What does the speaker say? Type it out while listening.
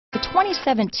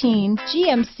2017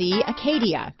 GMC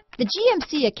Acadia. The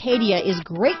GMC Acadia is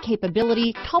great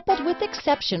capability coupled with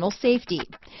exceptional safety.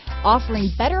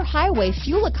 Offering better highway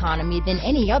fuel economy than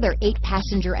any other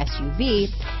 8-passenger SUV,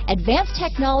 advanced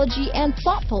technology and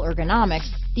thoughtful ergonomics,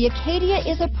 the Acadia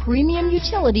is a premium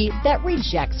utility that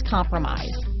rejects compromise.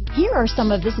 Here are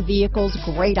some of this vehicle's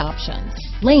great options: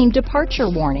 lane departure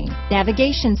warning,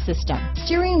 navigation system,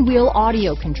 steering wheel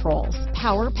audio controls,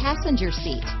 power passenger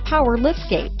seat, power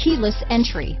liftgate, keyless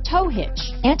entry, tow hitch,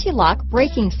 anti-lock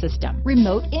braking system,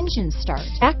 remote engine start,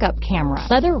 backup camera,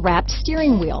 leather-wrapped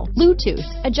steering wheel, Bluetooth,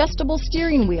 adjustable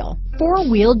steering wheel,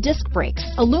 4-wheel disc brakes,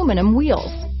 aluminum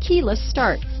wheels, keyless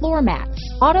start, floor mats,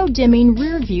 auto-dimming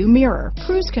rear view mirror,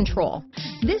 cruise control.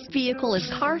 This vehicle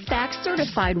is Carfax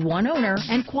certified one owner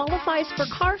and qualifies for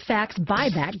Carfax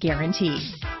buyback guarantee.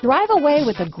 Drive away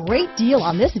with a great deal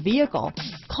on this vehicle.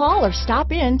 Call or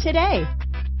stop in today.